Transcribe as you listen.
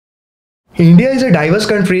India is a diverse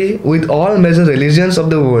country with all major religions of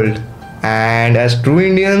the world, and as true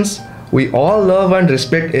Indians, we all love and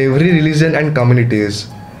respect every religion and communities.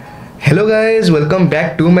 Hello guys, welcome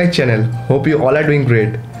back to my channel. Hope you all are doing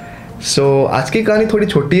great. So आज की कहानी थोड़ी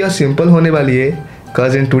छोटी और simple होने वाली है,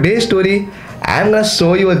 cause in today's story I am gonna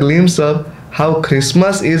show you a glimpse of how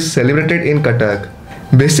Christmas is celebrated in Cuttack.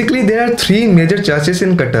 Basically, there are three major churches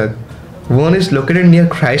in Cuttack. One is located near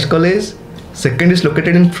Christ College, second is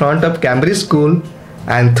located in front of Cambridge School,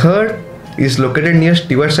 and third is located near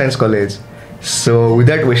Stewart Science College. So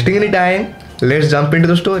without wasting any time, let's jump into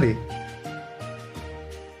the story.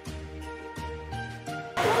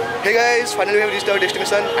 Hey guys, finally we have reached our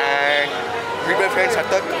destination and meet my friend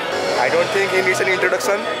Cuttack. I don't think he needs any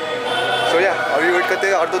introduction. So yeah, अभी wait करते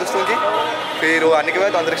हैं और दो दोस्तों की, फिर वो आने के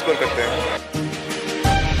बाद अंदर एक्सप्लोर करते हैं.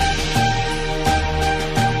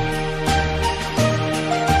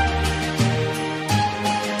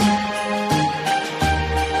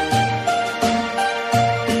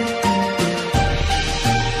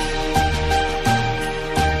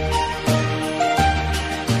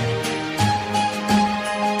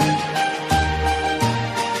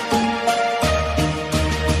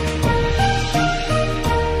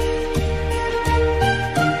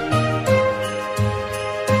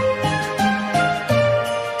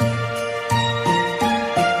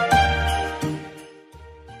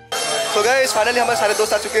 So guys, फाइनली हमारे सारे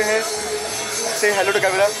दोस्त आ चुके हैं. से हेलो टू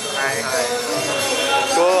कैमरा.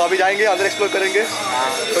 तो अभी जाएंगे अंदर एक्सप्लोर करेंगे.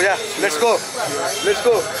 तो या let's go.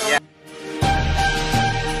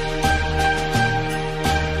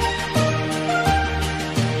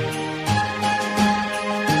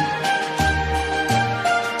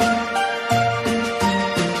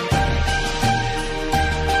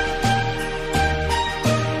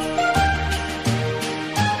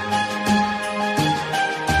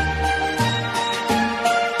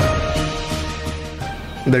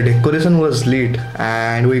 The decoration was lit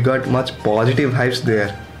and we got much positive vibes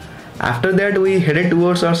there. After that we headed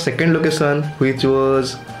towards our second location, which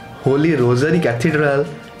was Holy Rosary Cathedral,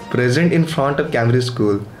 present in front of Cambridge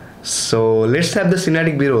School. So let's have the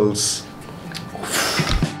cinematic B-rolls.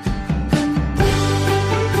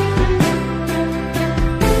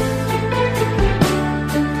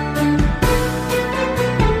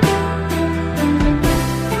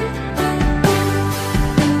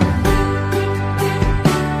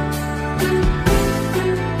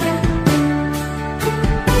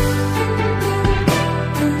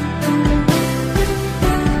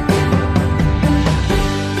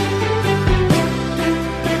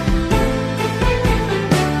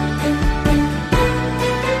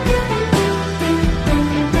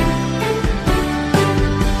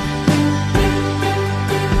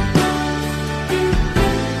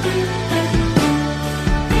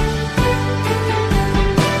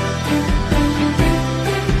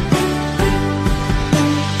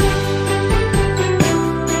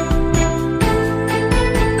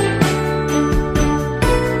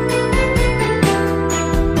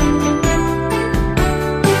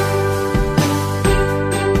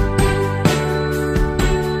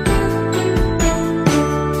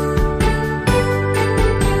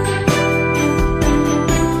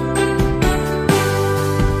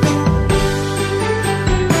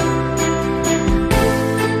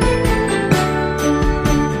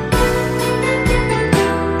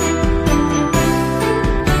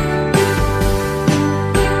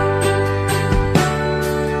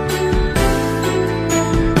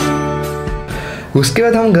 उसके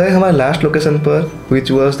बाद हम गए हमारे last location पर, which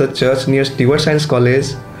was the church near Stewart Science College,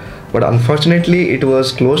 but unfortunately it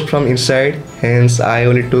was closed from inside, hence I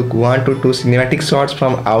only took 1 to 2 cinematic shots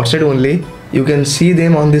from outside only. You can see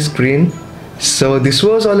them on the screen. So this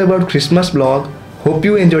was all about Christmas vlog. Hope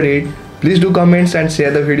you enjoyed it. Please do comments and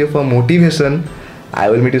share the video for motivation. I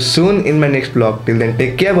will meet you soon in my next vlog. Till then,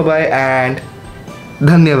 take care, bye bye and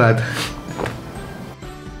धन्यवाद.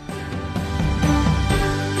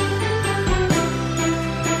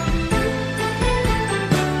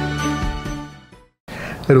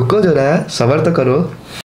 रुको जरा, सबर तो करो.